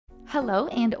Hello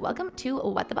and welcome to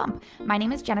What the Bump. My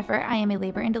name is Jennifer. I am a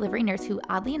labor and delivery nurse who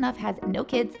oddly enough has no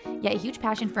kids, yet a huge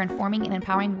passion for informing and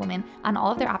empowering women on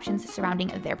all of their options surrounding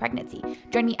their pregnancy.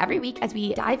 Join me every week as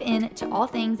we dive into all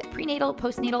things prenatal,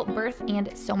 postnatal, birth, and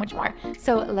so much more.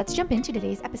 So let's jump into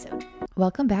today's episode.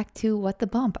 Welcome back to What the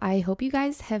Bump. I hope you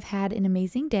guys have had an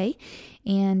amazing day,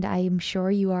 and I'm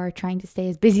sure you are trying to stay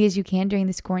as busy as you can during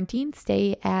this quarantine,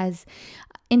 stay as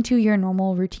into your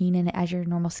normal routine and as your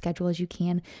normal schedule as you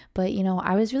can. But,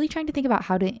 I was really trying to think about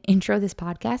how to intro this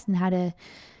podcast and how to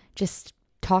just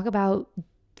talk about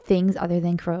things other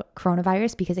than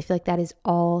coronavirus, because I feel like that is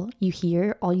all you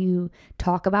hear, all you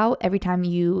talk about every time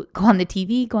you go on the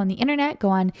TV, go on the internet, go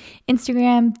on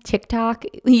Instagram, TikTok,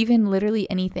 even literally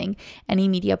anything, any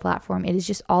media platform. It is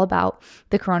just all about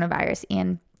the coronavirus.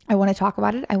 And I want to talk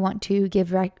about it. I want to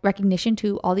give recognition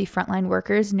to all the frontline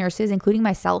workers, nurses, including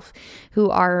myself, who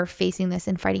are facing this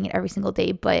and fighting it every single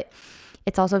day. But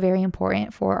it's also very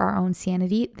important for our own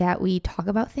sanity that we talk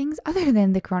about things other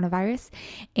than the coronavirus,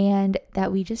 and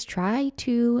that we just try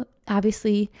to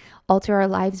obviously alter our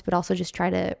lives, but also just try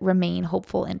to remain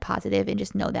hopeful and positive and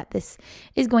just know that this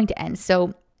is going to end.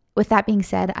 So with that being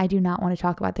said, I do not want to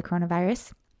talk about the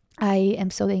coronavirus. I am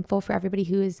so thankful for everybody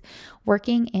who is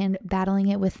working and battling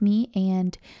it with me,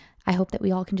 and I hope that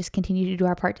we all can just continue to do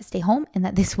our part to stay home and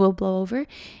that this will blow over.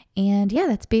 And yeah,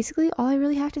 that's basically all I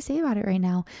really have to say about it right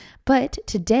now. But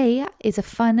today is a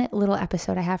fun little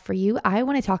episode I have for you. I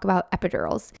want to talk about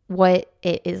epidurals, what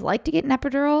it is like to get an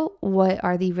epidural, what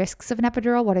are the risks of an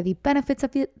epidural, what are the benefits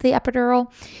of the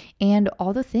epidural, and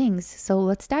all the things. So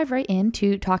let's dive right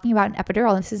into talking about an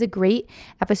epidural. This is a great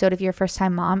episode if you're a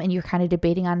first-time mom and you're kind of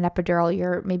debating on an epidural.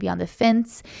 You're maybe on the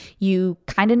fence. You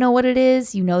kind of know what it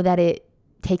is. You know that it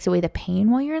takes away the pain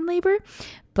while you're in labor,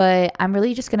 but I'm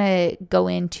really just going to go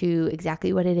into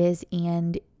exactly what it is,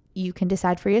 and you can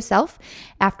decide for yourself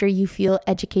after you feel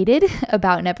educated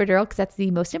about an epidural, because that's the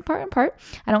most important part.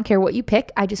 I don't care what you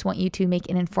pick. I just want you to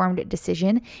make an informed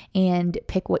decision and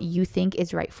pick what you think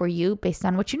is right for you based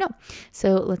on what you know.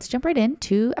 So let's jump right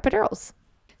into epidurals.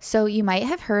 So you might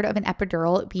have heard of an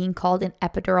epidural being called an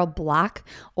epidural block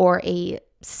or a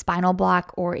spinal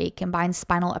block or a combined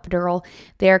spinal epidural.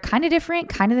 They're kind of different,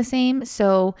 kind of the same.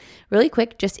 So really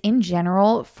quick, just in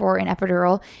general for an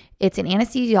epidural, it's an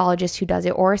anesthesiologist who does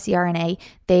it, or a CRNA.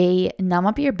 They numb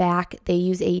up your back. They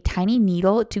use a tiny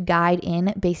needle to guide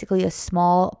in basically a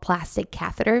small plastic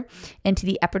catheter into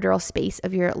the epidural space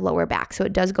of your lower back. So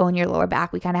it does go in your lower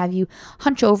back. We kind of have you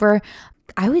hunch over.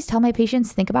 I always tell my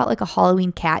patients, think about like a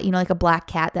Halloween cat, like a black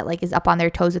cat that like is up on their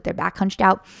toes with their back hunched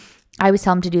out. I always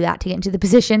tell them to do that to get into the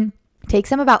position. It takes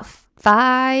them about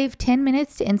 5-10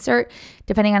 minutes to insert,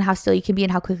 depending on how still you can be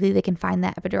and how quickly they can find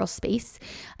that epidural space.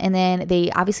 And then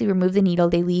they obviously remove the needle.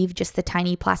 They leave just the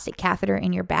tiny plastic catheter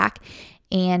in your back,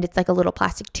 and it's like a little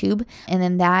plastic tube. And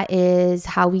then that is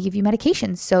how we give you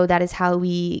medications. So that is how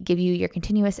we give you your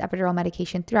continuous epidural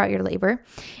medication throughout your labor.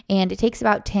 And it takes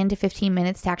about 10 to 15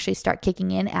 minutes to actually start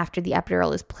kicking in after the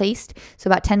epidural is placed. So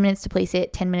about 10 minutes to place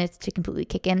it, 10 minutes to completely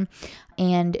kick in.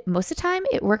 And most of the time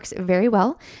it works very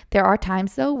well. There are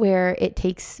times though where it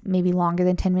takes maybe longer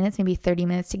than 10 minutes, maybe 30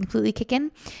 minutes to completely kick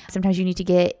in. Sometimes you need to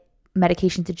get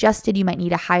medications adjusted. You might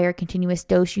need a higher continuous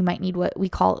dose. You might need what we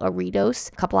call a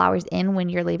redose a couple hours in when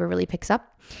your labor really picks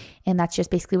up. And that's just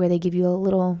basically where they give you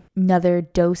another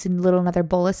dose and another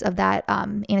bolus of that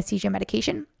anesthesia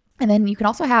medication. And then you can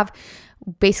also have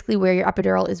basically where your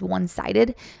epidural is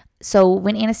one-sided. So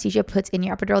when anesthesia puts in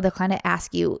your epidural, they'll kind of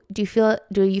ask you, do you feel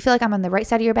like I'm on the right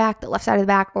side of your back, the left side of the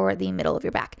back, or the middle of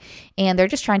your back? And they're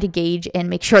just trying to gauge and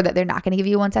make sure that they're not going to give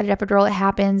you a one-sided epidural. It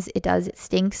happens. It does. It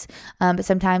stinks. But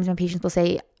sometimes my patients will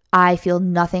say, I feel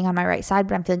nothing on my right side,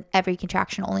 but I'm feeling every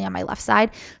contraction only on my left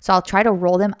side. So I'll try to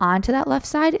roll them onto that left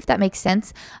side, if that makes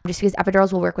sense, just because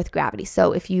epidurals will work with gravity.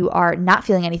 So if you are not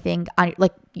feeling anything on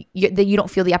you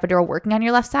don't feel the epidural working on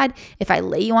your left side, if I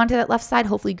lay you onto that left side,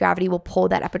 hopefully gravity will pull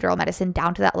that epidural medicine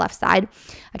down to that left side.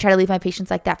 I try to leave my patients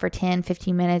like that for 10,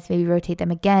 15 minutes, maybe rotate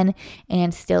them again.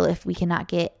 And still, if we cannot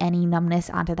get any numbness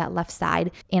onto that left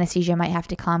side, anesthesia might have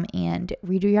to come and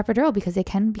redo your epidural because it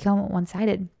can become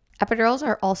one-sided. Epidurals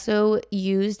are also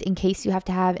used in case you have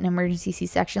to have an emergency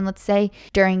C-section. Let's say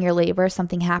during your labor,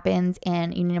 something happens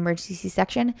and you need an emergency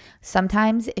C-section.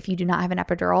 Sometimes if you do not have an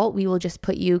epidural, we will just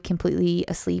put you completely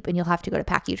asleep and you'll have to go to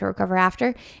PACU to recover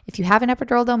after. If you have an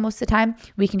epidural though, most of the time,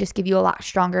 we can just give you a lot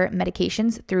stronger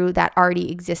medications through that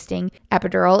already existing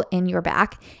epidural in your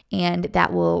back, and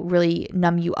that will really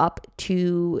numb you up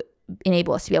to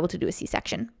enable us to be able to do a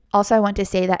C-section. Also, I want to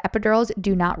say that epidurals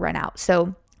do not run out.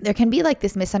 So there can be like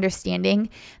this misunderstanding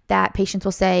that patients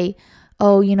will say,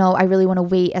 oh, I really want to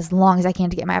wait as long as I can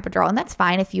to get my epidural. And that's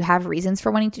fine if you have reasons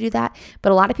for wanting to do that.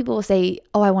 But a lot of people will say,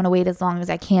 oh, I want to wait as long as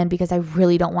I can because I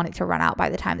really don't want it to run out by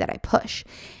the time that I push.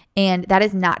 And that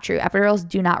is not true. Epidurals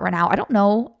do not run out. I don't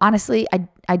know. Honestly,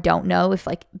 I don't know if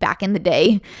like back in the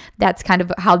day, that's kind of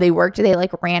how they worked. They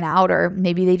like ran out, or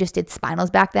maybe they just did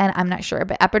spinals back then. I'm not sure.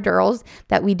 But epidurals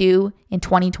that we do in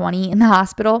 2020 in the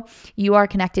hospital, you are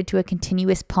connected to a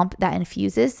continuous pump that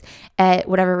infuses at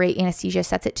whatever rate anesthesia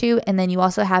sets it to. And then you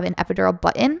also have an epidural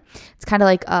button. It's kind of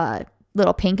like a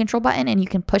little pain control button, and you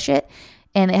can push it.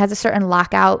 And it has a certain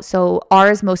lockout. So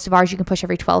most of ours, you can push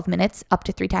every 12 minutes up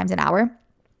to 3 times an hour.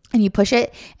 And you push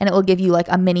it and it will give you like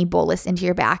a mini bolus into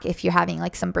your back if you're having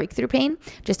like some breakthrough pain,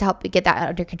 just to help get that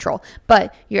under control.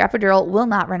 But your epidural will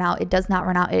not run out. It does not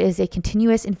run out. It is a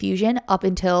continuous infusion up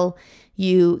until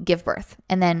you give birth.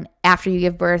 And then after you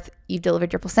give birth, you've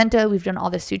delivered your placenta, we've done all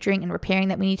the suturing and repairing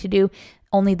that we need to do.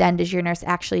 Only then does your nurse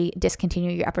actually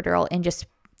discontinue your epidural and just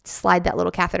slide that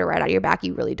little catheter right out of your back.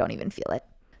 You really don't even feel it.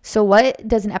 So what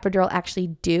does an epidural actually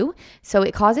do? So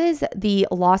it causes the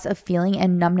loss of feeling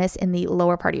and numbness in the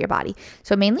lower part of your body.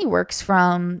 So it mainly works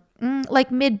from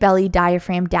like mid-belly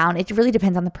diaphragm down. It really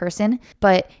depends on the person,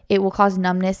 but it will cause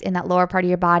numbness in that lower part of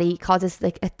your body, causes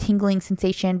like a tingling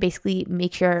sensation, basically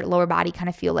makes your lower body kind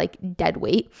of feel like dead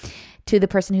weight. To the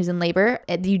person who's in labor,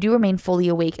 you do remain fully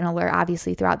awake and alert,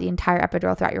 obviously, throughout the entire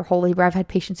epidural, throughout your whole labor. I've had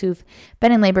patients who've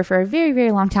been in labor for a very,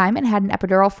 very long time and had an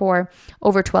epidural for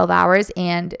over 12 hours,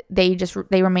 and they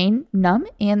remain numb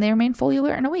and they remain fully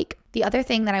alert and awake. The other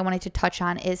thing that I wanted to touch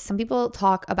on is some people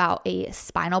talk about a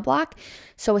spinal block.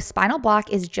 So a spinal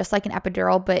block is just like an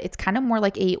epidural, but it's kind of more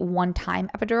like a one-time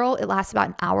epidural. It lasts about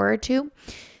an hour or two.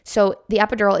 So the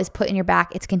epidural is put in your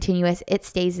back. It's continuous. It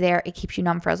stays there. It keeps you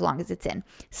numb for as long as it's in.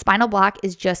 Spinal block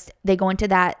is just, they go into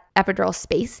that epidural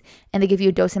space and they give you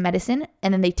a dose of medicine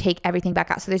and then they take everything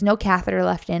back out. So there's no catheter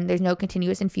left in. There's no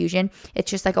continuous infusion. It's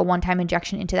just like a one-time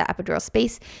injection into that epidural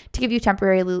space to give you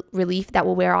temporary relief that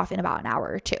will wear off in about an hour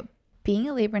or two. Being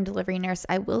a labor and delivery nurse,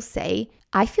 I will say,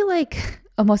 I feel like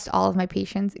almost all of my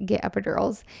patients get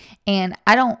epidurals, and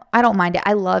I don't mind it.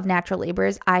 I love natural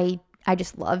labors. I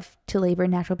just love to labor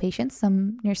natural patients.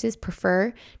 Some nurses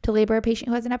prefer to labor a patient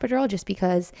who has an epidural just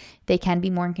because they can be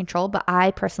more in control. But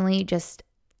I personally just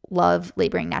love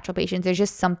laboring natural patients. There's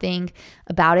just something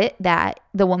about it that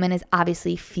the woman is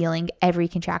obviously feeling every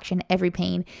contraction, every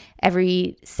pain,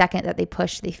 every second that they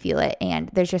push, they feel it. And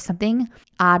there's just something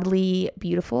oddly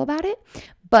beautiful about it.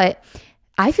 But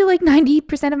I feel like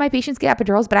 90% of my patients get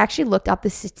epidurals, but I actually looked up the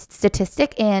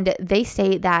statistic and they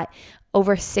say that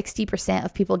over 60%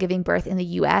 of people giving birth in the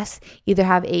US either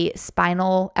have a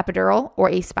spinal epidural or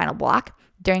a spinal block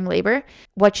during labor,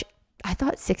 which I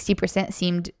thought 60%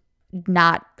 seemed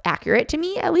not accurate to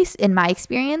me, at least in my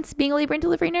experience being a labor and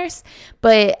delivery nurse.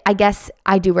 But I guess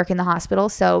I do work in the hospital,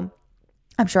 so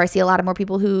I'm sure I see a lot of more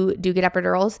people who do get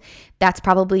epidurals.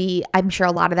 I'm sure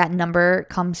a lot of that number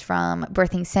comes from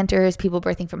birthing centers, people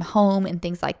birthing from home and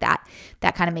things like that.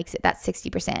 That kind of makes it that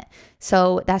 60%.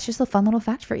 So that's just a fun little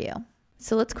fact for you.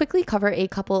 So let's quickly cover a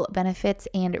couple benefits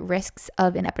and risks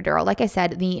of an epidural. Like I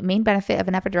said, the main benefit of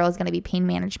an epidural is going to be pain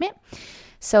management.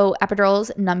 So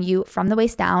epidurals numb you from the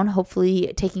waist down,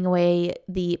 hopefully taking away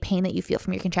the pain that you feel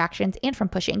from your contractions and from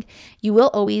pushing. You will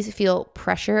always feel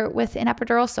pressure with an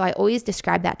epidural. So I always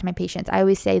describe that to my patients. I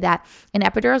always say that an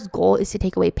epidural's goal is to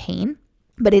take away pain,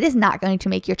 but it is not going to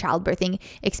make your childbirthing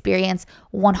experience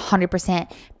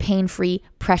 100% pain-free,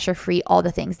 pressure-free, all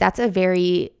the things. That's a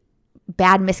very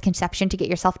bad misconception to get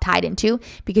yourself tied into,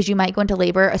 because you might go into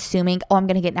labor assuming, oh, I'm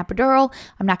going to get an epidural,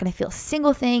 I'm not going to feel a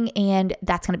single thing, and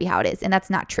that's going to be how it is. And that's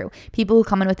not true. People who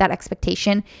come in with that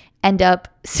expectation end up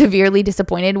severely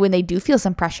disappointed when they do feel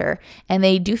some pressure and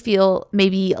they do feel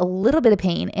maybe a little bit of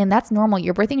pain. And that's normal.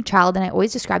 You're birthing a child, and I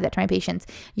always describe that to my patients.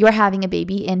 You're having a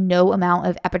baby, and no amount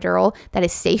of epidural that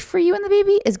is safe for you and the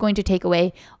baby is going to take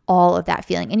away all of that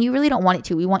feeling. And you really don't want it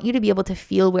to. We want you to be able to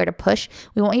feel where to push.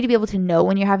 We want you to be able to know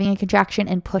when you're having a contraction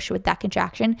and push with that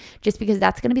contraction, just because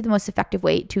that's going to be the most effective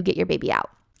way to get your baby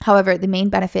out. However, the main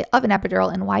benefit of an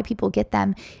epidural and why people get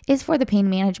them is for the pain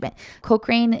management.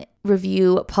 Cochrane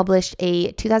Review published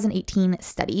a 2018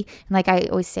 study. And like I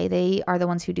always say, they are the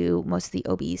ones who do most of the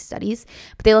OB studies.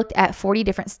 But they looked at 40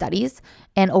 different studies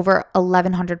and over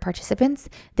 1,100 participants.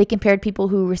 They compared people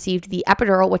who received the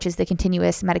epidural, which is the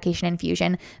continuous medication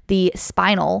infusion, the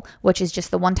spinal, which is just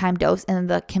the one-time dose, and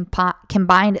the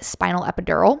combined spinal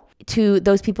epidural, to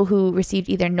those people who received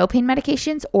either no pain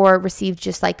medications or received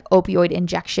just like opioid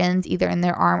injections either in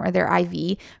their arm or their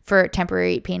IV for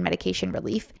temporary pain medication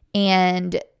relief.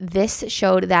 And this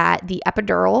showed that the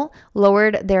epidural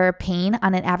lowered their pain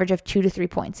on an average of 2 to 3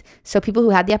 points. So people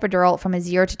who had the epidural from a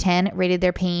 0 to 10 rated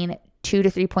their pain 2 to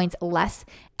 3 points less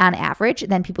on average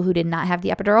than people who did not have the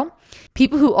epidural.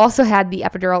 People who also had the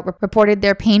epidural reported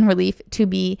their pain relief to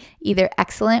be either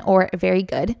excellent or very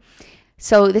good.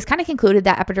 So this kind of concluded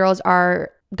that epidurals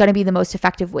are going to be the most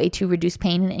effective way to reduce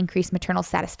pain and increase maternal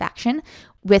satisfaction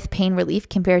with pain relief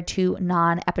compared to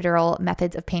non-epidural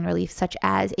methods of pain relief, such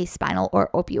as a spinal or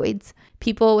opioids.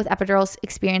 People with epidurals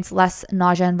experience less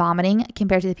nausea and vomiting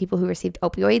compared to the people who received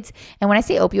opioids. And when I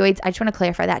say opioids, I just want to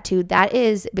clarify that too. That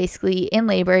is basically in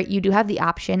labor, you do have the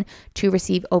option to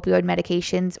receive opioid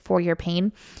medications for your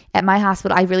pain. At my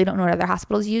hospital, I really don't know what other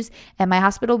hospitals use. At my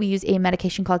hospital, we use a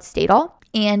medication called Stadol,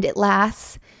 and it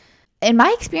lasts, in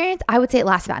my experience, I would say it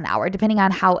lasts about an hour, depending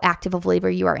on how active of labor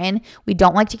you are in. We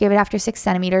don't like to give it after 6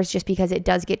 centimeters just because it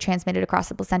does get transmitted across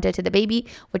the placenta to the baby,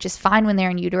 which is fine when they're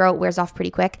in utero. It wears off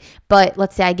pretty quick. But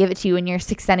let's say I give it to you and you're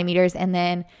 6 centimeters and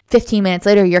then 15 minutes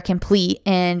later you're complete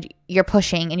and you're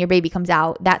pushing and your baby comes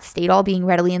out. That Stadol being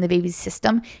readily in the baby's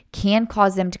system can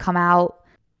cause them to come out.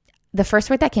 The first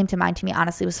word that came to mind to me,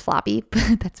 honestly, was floppy,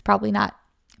 but that's probably not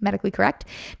medically correct.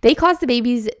 They cause the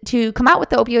babies to come out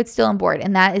with the opioids still on board,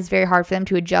 and that is very hard for them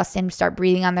to adjust and start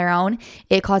breathing on their own.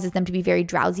 It causes them to be very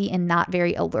drowsy and not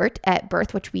very alert at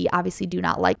birth, which we obviously do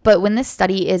not like. But when this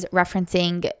study is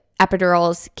referencing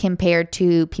epidurals compared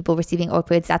to people receiving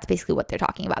opioids, that's basically what they're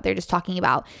talking about. They're just talking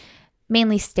about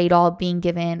mainly Stadol being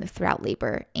given throughout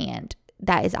labor, and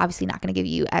that is obviously not going to give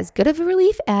you as good of a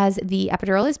relief as the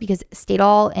epidural is, because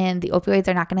Stadol and the opioids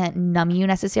are not going to numb you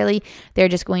necessarily. They're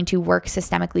just going to work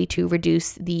systemically to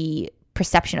reduce the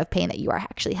perception of pain that you are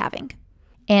actually having.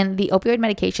 And the opioid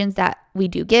medications that we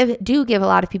do give a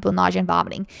lot of people nausea and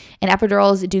vomiting, and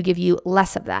epidurals do give you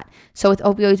less of that. So with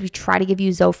opioids, we try to give you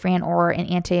Zofran or an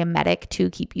antiemetic to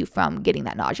keep you from getting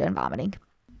that nausea and vomiting.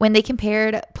 When they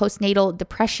compared postnatal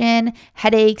depression,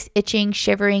 headaches, itching,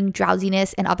 shivering,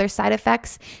 drowsiness, and other side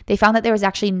effects, they found that there was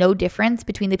actually no difference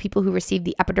between the people who received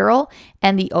the epidural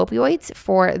and the opioids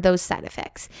for those side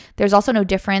effects. There's also no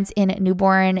difference in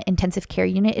newborn intensive care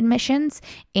unit admissions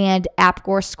and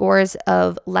APGAR scores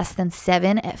of less than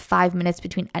 7 at 5 minutes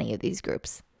between any of these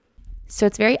groups. So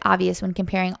it's very obvious when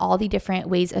comparing all the different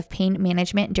ways of pain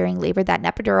management during labor that an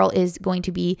epidural is going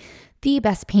to be the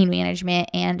best pain management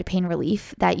and pain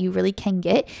relief that you really can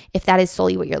get if that is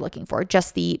solely what you're looking for,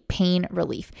 just the pain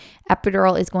relief.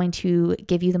 Epidural is going to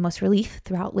give you the most relief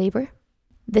throughout labor.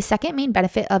 The second main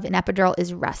benefit of an epidural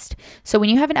is rest. So when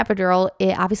you have an epidural,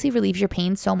 it obviously relieves your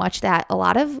pain so much that a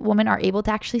lot of women are able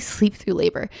to actually sleep through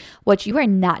labor, which you are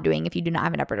not doing if you do not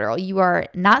have an epidural. You are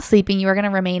not sleeping. You are going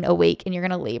to remain awake and you're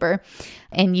going to labor,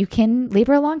 and you can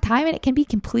labor a long time and it can be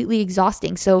completely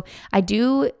exhausting. So I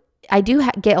do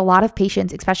get a lot of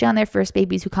patients, especially on their first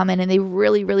babies, who come in and they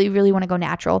really, really, really want to go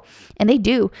natural. And they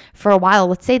do for a while.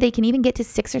 Let's say they can even get to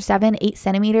 6 or 7, 8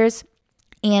 centimeters.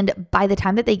 And by the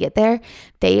time that they get there,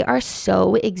 they are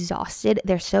so exhausted.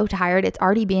 They're so tired. It's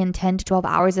already been 10 to 12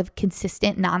 hours of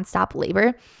consistent nonstop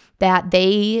labor that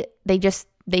they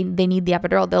need the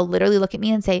epidural. They'll literally look at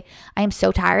me and say, I am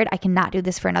so tired. I cannot do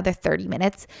this for another 30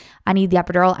 minutes. I need the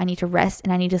epidural. I need to rest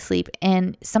and I need to sleep.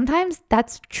 And sometimes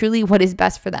that's truly what is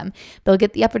best for them. They'll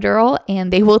get the epidural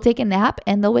and they will take a nap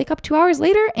and they'll wake up 2 hours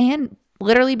later and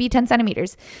literally be 10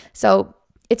 centimeters. So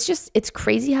it's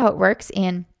crazy how it works.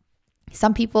 And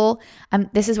some people,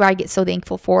 this is where I get so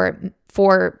thankful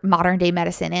for modern day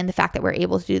medicine and the fact that we're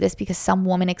able to do this, because some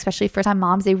women, especially first time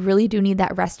moms, they really do need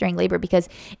that rest during labor because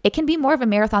it can be more of a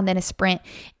marathon than a sprint.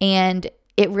 And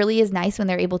it really is nice when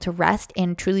they're able to rest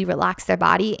and truly relax their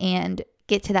body and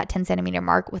get to that 10 centimeter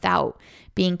mark without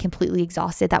being completely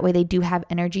exhausted. That way they do have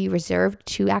energy reserved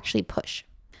to actually push.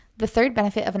 The third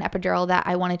benefit of an epidural that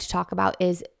I wanted to talk about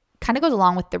is kind of goes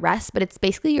along with the rest, but it's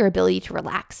basically your ability to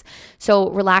relax.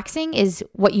 So relaxing is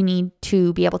what you need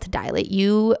to be able to dilate.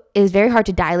 It is very hard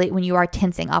to dilate when you are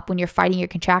tensing up, when you're fighting your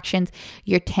contractions,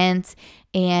 you're tense.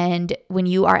 And when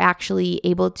you are actually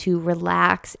able to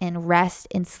relax and rest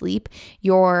and sleep,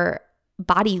 your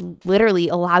body literally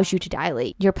allows you to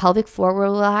dilate. Your pelvic floor will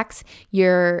relax,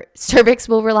 your cervix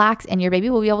will relax, and your baby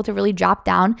will be able to really drop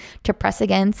down to press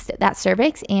against that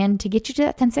cervix and to get you to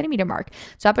that 10 centimeter mark.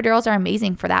 So epidurals are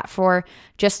amazing for that, for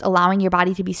just allowing your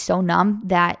body to be so numb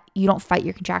that you don't fight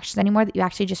your contractions anymore, that you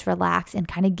actually just relax and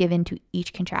kind of give in to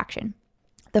each contraction.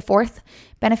 The fourth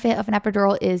benefit of an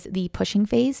epidural is the pushing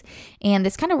phase, and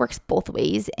this kind of works both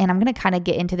ways, and I'm going to kind of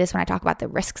get into this when I talk about the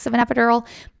risks of an epidural,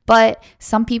 but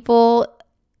some people,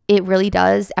 it really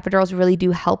does. Epidurals really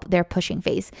do help their pushing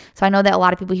phase. So I know that a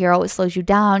lot of people hear, oh, it slows you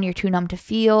down. You're too numb to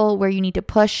feel where you need to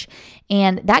push.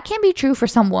 And that can be true for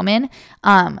some women.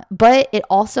 But it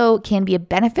also can be a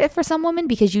benefit for some women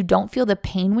because you don't feel the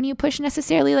pain when you push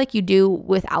necessarily like you do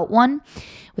without an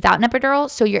epidural.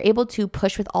 So you're able to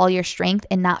push with all your strength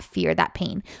and not fear that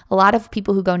pain. A lot of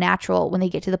people who go natural, when they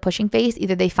get to the pushing phase,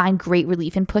 either they find great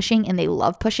relief in pushing and they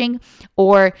love pushing,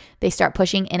 or they start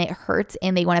pushing and it hurts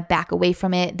and they want to back away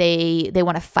from it. They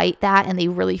want to fight that and they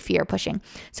really fear pushing.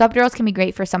 So epidurals can be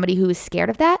great for somebody who is scared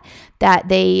of that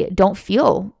they don't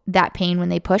feel that pain when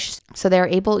they push. So they're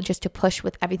able just to push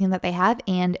with everything that they have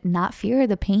and not fear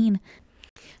the pain.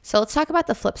 So let's talk about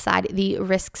the flip side, the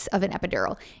risks of an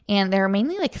epidural. And there are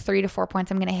mainly like 3 to 4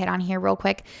 points I'm going to hit on here real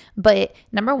quick. But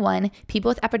number one, people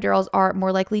with epidurals are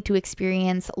more likely to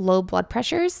experience low blood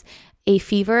pressures, a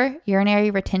fever, urinary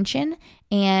retention,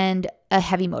 and a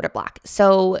heavy motor block.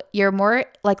 So you're more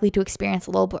likely to experience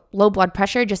low blood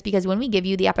pressure just because when we give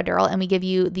you the epidural and we give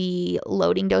you the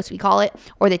loading dose, we call it,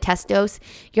 or the test dose,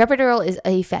 your epidural is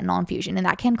a fentanyl infusion, and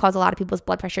that can cause a lot of people's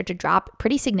blood pressure to drop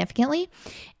pretty significantly,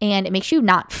 and it makes you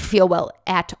not feel well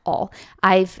at all.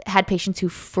 I've had patients who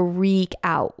freak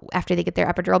out after they get their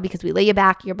epidural because we lay you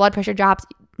back, your blood pressure drops.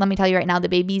 Let me tell you right now, the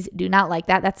babies do not like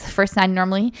that. That's the first sign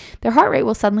normally. Their heart rate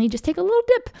will suddenly just take a little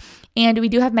dip. And we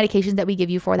do have medications that we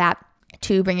give you for that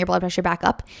to bring your blood pressure back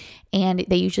up. And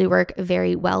they usually work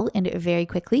very well and very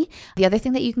quickly. The other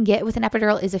thing that you can get with an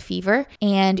epidural is a fever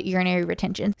and urinary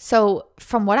retention. So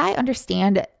from what I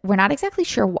understand, we're not exactly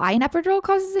sure why an epidural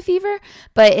causes a fever,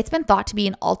 but it's been thought to be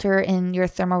an alter in your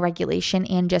thermoregulation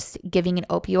and just giving an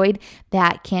opioid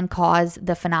that can cause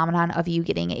the phenomenon of you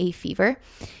getting a fever.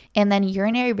 And then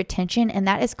urinary retention, and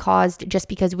that is caused just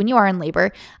because when you are in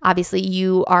labor, obviously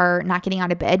you are not getting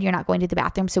out of bed, you're not going to the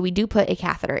bathroom, so we do put a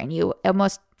catheter in you.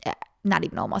 Not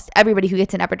even almost, everybody who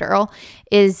gets an epidural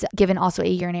is given also a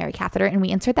urinary catheter, and we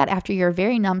insert that after you're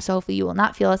very numb, so hopefully you will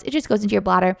not feel us. It just goes into your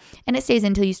bladder, and it stays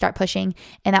until you start pushing,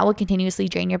 and that will continuously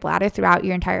drain your bladder throughout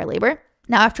your entire labor.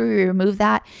 Now, after we remove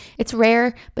that, it's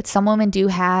rare, but some women do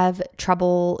have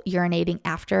trouble urinating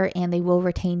after, and they will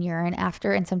retain urine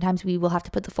after. And sometimes we will have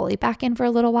to put the Foley back in for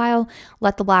a little while,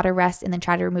 let the bladder rest, and then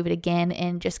try to remove it again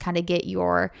and just kind of get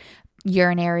your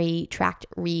urinary tract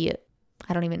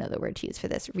I don't even know the word to use for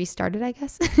this, restarted, I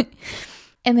guess.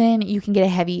 And then you can get a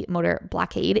heavy motor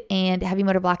blockade, and heavy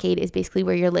motor blockade is basically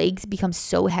where your legs become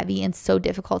so heavy and so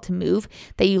difficult to move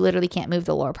that you literally can't move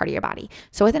the lower part of your body.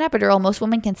 So with an epidural, most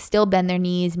women can still bend their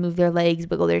knees, move their legs,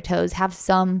 wiggle their toes, have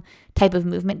some type of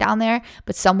movement down there.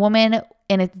 But some women,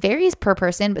 and it varies per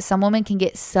person, but some women can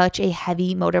get such a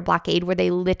heavy motor blockade where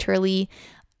they literally,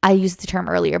 I used the term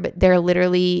earlier, but they're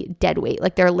literally dead weight.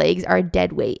 Like their legs are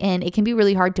dead weight. And it can be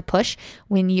really hard to push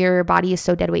when your body is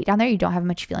so dead weight down there. You don't have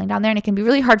much feeling down there. And it can be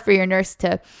really hard for your nurse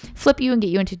to flip you and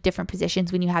get you into different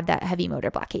positions when you have that heavy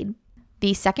motor blockade.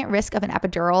 The second risk of an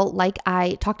epidural, like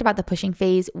I talked about the pushing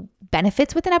phase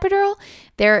benefits with an epidural,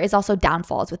 there is also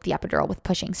downfalls with the epidural with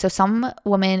pushing. So some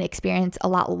women experience a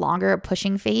lot longer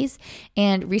pushing phase,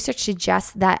 and research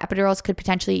suggests that epidurals could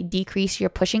potentially decrease your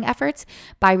pushing efforts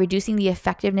by reducing the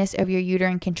effectiveness of your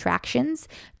uterine contractions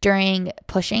during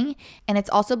pushing. And it's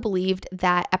also believed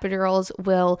that epidurals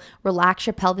will relax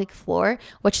your pelvic floor,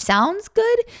 which sounds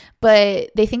good, but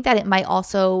they think that it might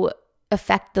also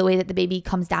affect the way that the baby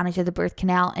comes down into the birth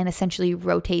canal and essentially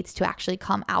rotates to actually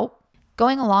come out.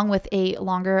 Going along with a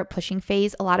longer pushing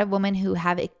phase, a lot of women who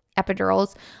have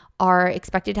epidurals are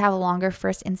expected to have a longer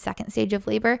first and second stage of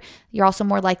labor. You're also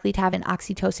more likely to have an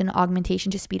oxytocin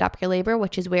augmentation to speed up your labor,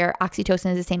 which is where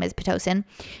oxytocin is the same as Pitocin.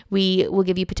 We will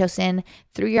give you Pitocin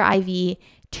through your IV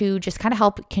to just kind of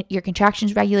help your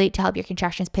contractions regulate, to help your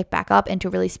contractions pick back up, and to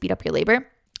really speed up your labor.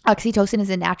 Oxytocin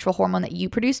is a natural hormone that you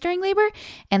produce during labor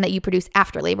and that you produce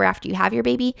after labor, after you have your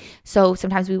baby. So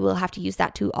sometimes we will have to use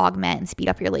that to augment and speed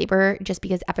up your labor just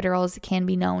because epidurals can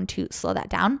be known to slow that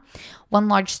down. One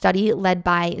large study led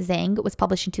by Zhang was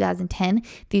published in 2010.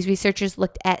 These researchers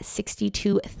looked at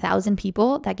 62,000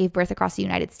 people that gave birth across the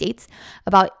United States.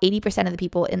 About 80% of the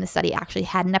people in the study actually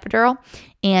had an epidural,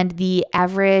 and the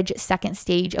average second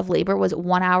stage of labor was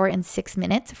 1 hour and 6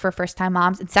 minutes for first-time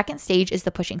moms, and second stage is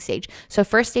the pushing stage. So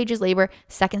first stage is labor,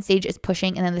 second stage is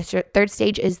pushing, and then the third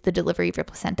stage is the delivery of your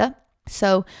placenta.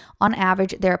 So on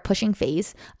average, their pushing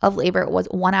phase of labor was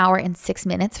 1 hour and 6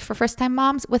 minutes for first-time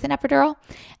moms with an epidural,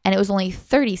 and it was only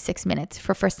 36 minutes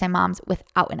for first-time moms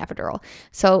without an epidural.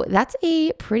 So that's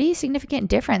a pretty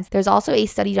significant difference. There's also a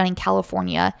study done in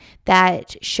California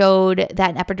that showed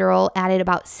that an epidural added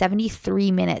about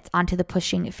 73 minutes onto the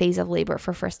pushing phase of labor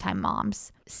for first-time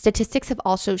moms. Statistics have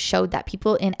also showed that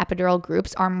people in epidural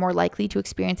groups are more likely to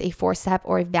experience a forceps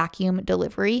or a vacuum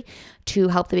delivery to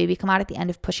help the baby come out at the end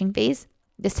of pushing phase.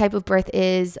 This type of birth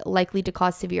is likely to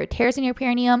cause severe tears in your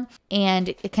perineum, and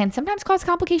it can sometimes cause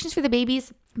complications for the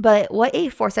babies. But what a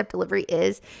forceps delivery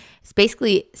is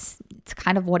basically, it's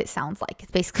kind of what it sounds like.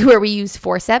 It's basically where we use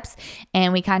forceps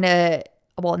and we kind of,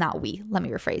 well, not we, let me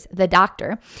rephrase. The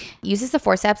doctor uses the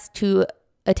forceps to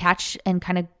attach and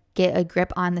kind of get a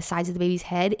grip on the sides of the baby's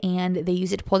head, and they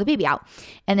use it to pull the baby out.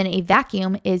 And then a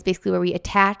vacuum is basically where we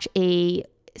attach a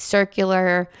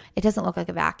circular, it doesn't look like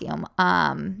a vacuum.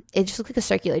 It just looks like a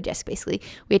circular disc, basically.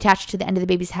 We attach it to the end of the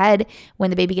baby's head when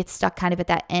the baby gets stuck kind of at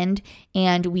that end,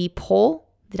 and we pull,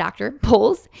 the doctor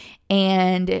pulls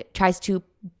and tries to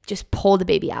just pull the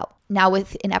baby out. Now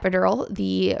with an epidural,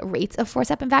 the rates of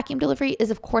forceps and vacuum delivery is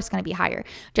of course going to be higher,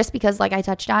 just because, like I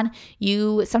touched on,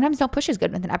 you sometimes don't push as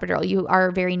good with an epidural. You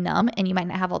are very numb and you might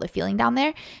not have all the feeling down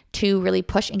there to really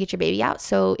push and get your baby out.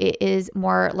 So it is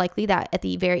more likely that at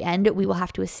the very end, we will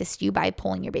have to assist you by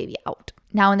pulling your baby out.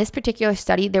 Now, in this particular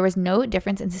study, there was no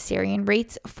difference in cesarean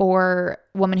rates for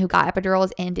women who got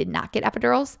epidurals and did not get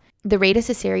epidurals. The rate of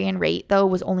cesarean rate, though,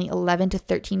 was only 11 to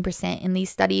 13% in these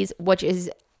studies, which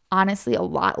is honestly a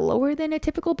lot lower than a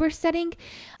typical birth setting.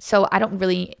 So I don't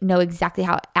really know exactly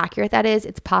how accurate that is.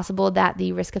 It's possible that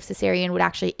the risk of cesarean would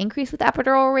actually increase with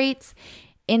epidural rates.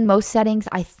 In most settings,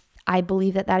 I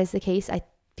believe that is the case. I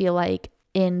feel like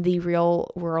in the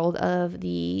real world of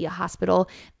the hospital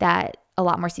that a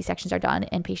lot more C-sections are done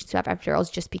in patients who have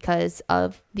epidurals just because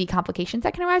of the complications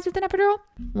that can arise with an epidural.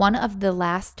 One of the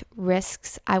last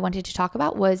risks I wanted to talk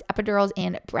about was epidurals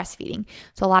and breastfeeding.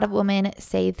 So a lot of women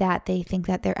say that they think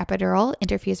that their epidural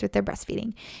interferes with their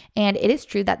breastfeeding. And it is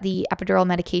true that the epidural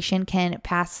medication can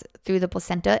pass through the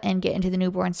placenta and get into the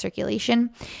newborn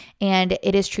circulation. And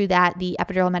it is true that the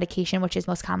epidural medication, which is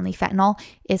most commonly fentanyl,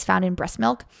 is found in breast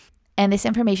milk. And this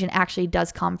information actually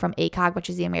does come from ACOG, which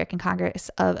is the American Congress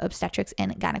of Obstetrics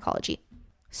and Gynecology.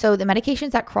 So the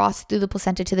medications that cross through the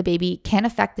placenta to the baby can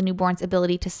affect the newborn's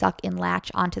ability to suck and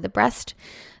latch onto the breast.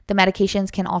 The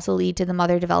medications can also lead to the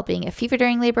mother developing a fever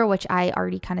during labor, which I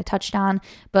already kind of touched on,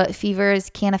 but fevers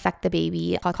can affect the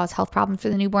baby, cause health problems for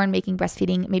the newborn, making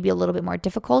breastfeeding maybe a little bit more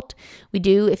difficult. We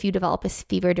do, if you develop a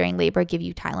fever during labor, give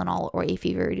you Tylenol or a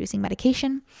fever-reducing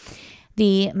medication.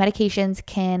 The medications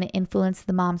can influence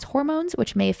the mom's hormones,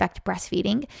 which may affect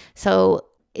breastfeeding. So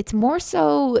it's more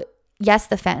so, yes,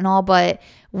 the fentanyl, but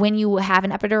when you have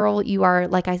an epidural, you are,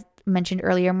 like I mentioned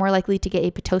earlier, more likely to get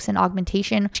a Pitocin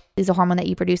augmentation. This is a hormone that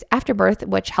you produce after birth,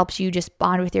 which helps you just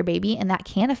bond with your baby, and that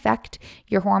can affect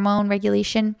your hormone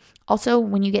regulation. Also,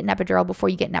 when you get an epidural, before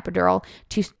you get an epidural,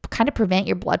 to kind of prevent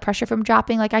your blood pressure from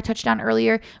dropping, like I touched on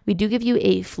earlier, we do give you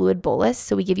a fluid bolus.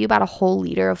 So we give you about a whole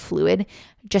liter of fluid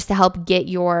just to help get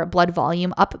your blood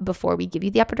volume up before we give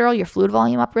you the epidural, your fluid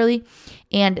volume up really.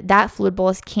 And that fluid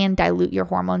bolus can dilute your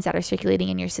hormones that are circulating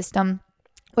in your system,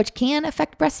 which can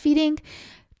affect breastfeeding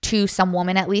to some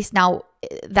women at least. Now,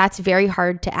 that's very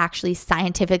hard to actually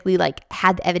scientifically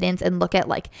have evidence and look at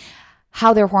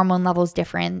how their hormone levels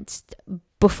different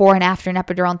before and after an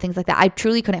epidural and things like that. I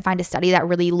truly couldn't find a study that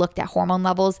really looked at hormone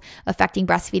levels affecting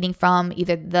breastfeeding from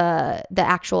either the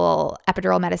actual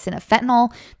epidural medicine of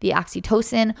fentanyl, the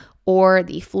oxytocin, or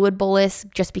the fluid bolus,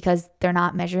 just because they're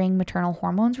not measuring maternal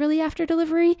hormones really after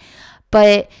delivery.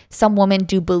 But some women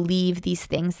do believe these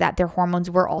things, that their hormones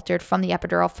were altered from the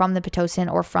epidural, from the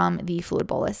Pitocin, or from the fluid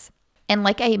bolus. And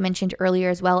like I mentioned earlier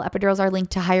as well, epidurals are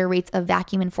linked to higher rates of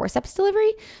vacuum and forceps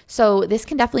delivery. So this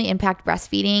can definitely impact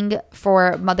breastfeeding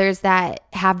for mothers that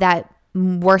have that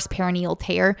worse perineal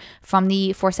tear from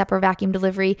the forceps or vacuum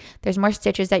delivery. There's more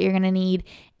stitches that you're going to need.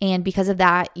 And because of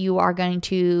that, you are going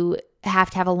to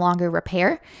have a longer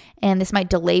repair, and this might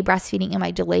delay breastfeeding. It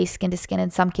might delay skin to skin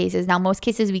in some cases. Now, most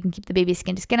cases we can keep the baby's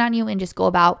skin to skin on you and just go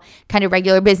about kind of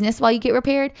regular business while you get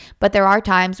repaired. But there are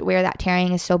times where that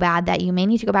tearing is so bad that you may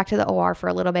need to go back to the OR for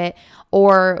a little bit,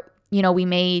 or we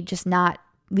may just not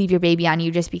leave your baby on you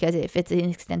just because if it's an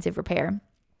extensive repair.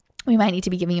 We might need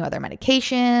to be giving you other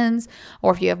medications,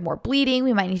 or if you have more bleeding,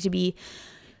 we might need to be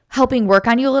helping work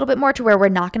on you a little bit more to where we're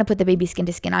not going to put the baby skin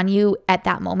to skin on you at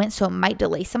that moment. So it might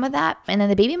delay some of that. And then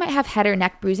the baby might have head or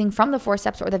neck bruising from the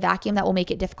forceps or the vacuum that will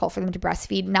make it difficult for them to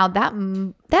breastfeed. Now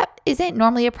that isn't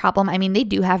normally a problem. I mean, they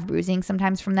do have bruising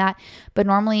sometimes from that, but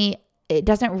normally it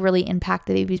doesn't really impact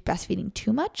the baby's breastfeeding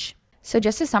too much. So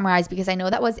just to summarize, because I know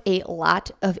that was a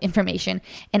lot of information,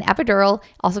 an epidural,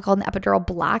 also called an epidural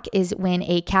block, is when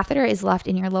a catheter is left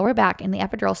in your lower back in the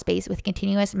epidural space with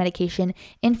continuous medication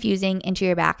infusing into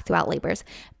your back throughout labors.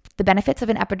 The benefits of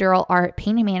an epidural are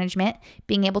pain management,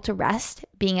 being able to rest,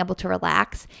 being able to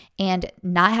relax, and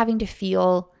not having to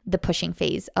feel the pushing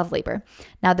phase of labor.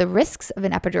 Now, the risks of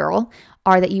an epidural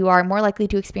are that you are more likely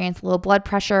to experience low blood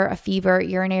pressure, a fever,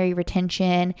 urinary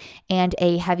retention, and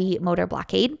a heavy motor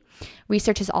blockade.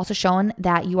 Research has also shown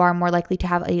that you are more likely to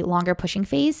have a longer pushing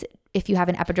phase if you have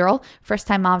an epidural.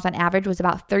 First-time moms on average was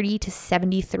about 30 to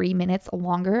 73 minutes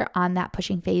longer on that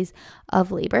pushing phase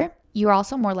of labor. You are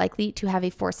also more likely to have a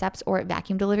forceps or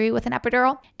vacuum delivery with an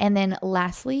epidural. And then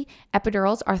lastly,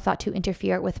 epidurals are thought to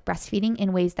interfere with breastfeeding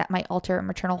in ways that might alter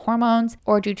maternal hormones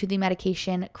or due to the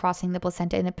medication crossing the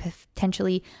placenta and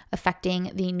potentially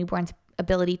affecting the newborn's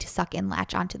ability to suck and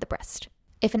latch onto the breast.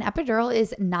 If an epidural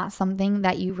is not something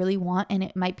that you really want, and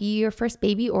it might be your first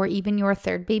baby or even your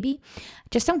third baby,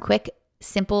 just some quick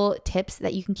simple tips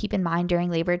that you can keep in mind during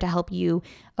labor to help you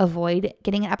avoid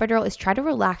getting an epidural is try to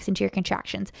relax into your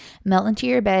contractions. Melt into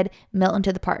your bed, melt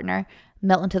into the partner,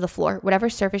 melt into the floor. Whatever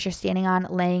surface you're standing on,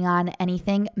 laying on,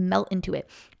 anything, melt into it.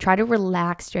 Try to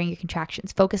relax during your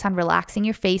contractions. Focus on relaxing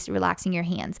your face, relaxing your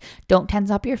hands. Don't tense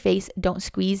up your face. Don't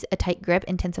squeeze a tight grip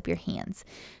and tense up your hands.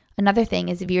 Another thing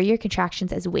is view your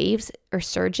contractions as waves or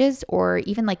surges or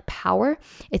even like power.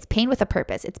 It's pain with a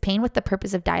purpose. It's pain with the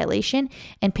purpose of dilation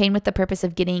and pain with the purpose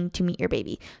of getting to meet your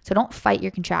baby. So don't fight your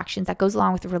contractions. That goes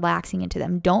along with relaxing into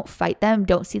them. Don't fight them.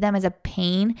 Don't see them as a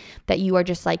pain that you are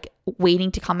just like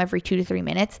waiting to come every 2 to 3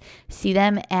 minutes. See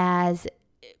them as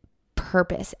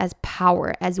purpose, as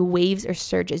power, as waves or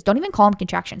surges. Don't even call them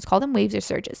contractions. Call them waves or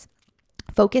surges.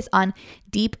 Focus on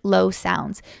deep, low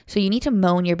sounds. So you need to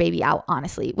moan your baby out,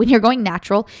 honestly. When you're going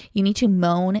natural, you need to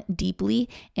moan deeply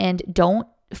and don't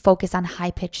focus on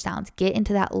high-pitched sounds. Get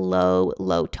into that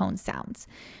low tone sounds.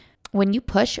 When you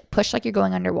push like you're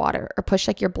going underwater or push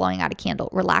like you're blowing out a candle.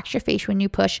 Relax your face when you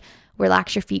push.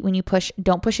 Relax your feet when you push.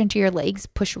 Don't push into your legs.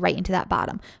 Push right into that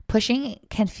bottom. Pushing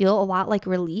can feel a lot like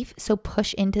relief. So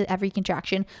push into every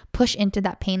contraction. Push into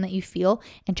that pain that you feel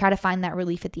and try to find that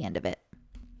relief at the end of it.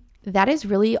 That is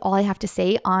really all I have to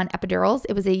say on epidurals.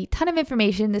 It was a ton of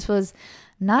information. This was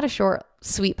not a short,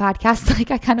 sweet podcast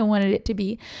like I kind of wanted it to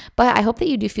be, but I hope that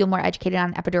you do feel more educated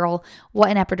on epidural,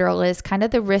 what an epidural is, kind of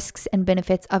the risks and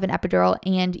benefits of an epidural,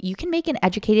 and you can make an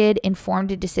educated,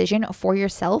 informed decision for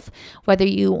yourself, whether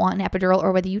you want an epidural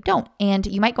or whether you don't. And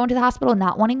you might go into the hospital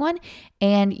not wanting one,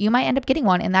 and you might end up getting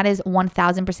one, and that is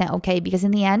 1000% okay, because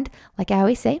in the end, like I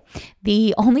always say,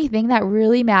 the only thing that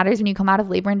really matters when you come out of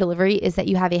labor and delivery is that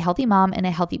you have a healthy mom and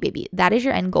a healthy baby. That is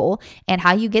your end goal, and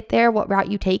how you get there, what route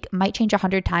you take might change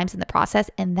 100 times in the process,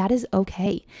 and that is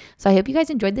okay. So I hope you guys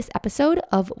enjoyed this episode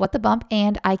of What the Bump,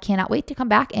 and I cannot wait to come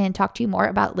back and talk to you more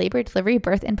about labor, delivery,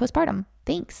 birth, and postpartum.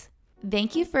 Thanks.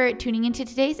 Thank you for tuning into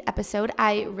today's episode.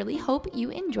 I really hope you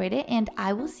enjoyed it, and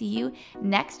I will see you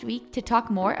next week to talk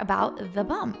more about the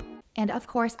bump. And of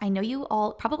course, I know you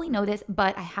all probably know this,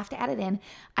 but I have to add it in.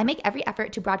 I make every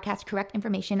effort to broadcast correct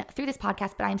information through this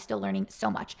podcast, but I am still learning so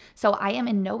much. So I am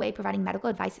in no way providing medical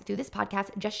advice through this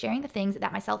podcast, just sharing the things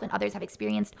that myself and others have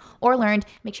experienced or learned.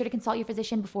 Make sure to consult your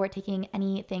physician before taking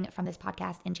anything from this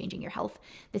podcast and changing your health.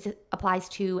 This applies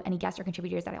to any guests or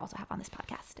contributors that I also have on this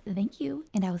podcast. Thank you,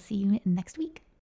 and I will see you next week.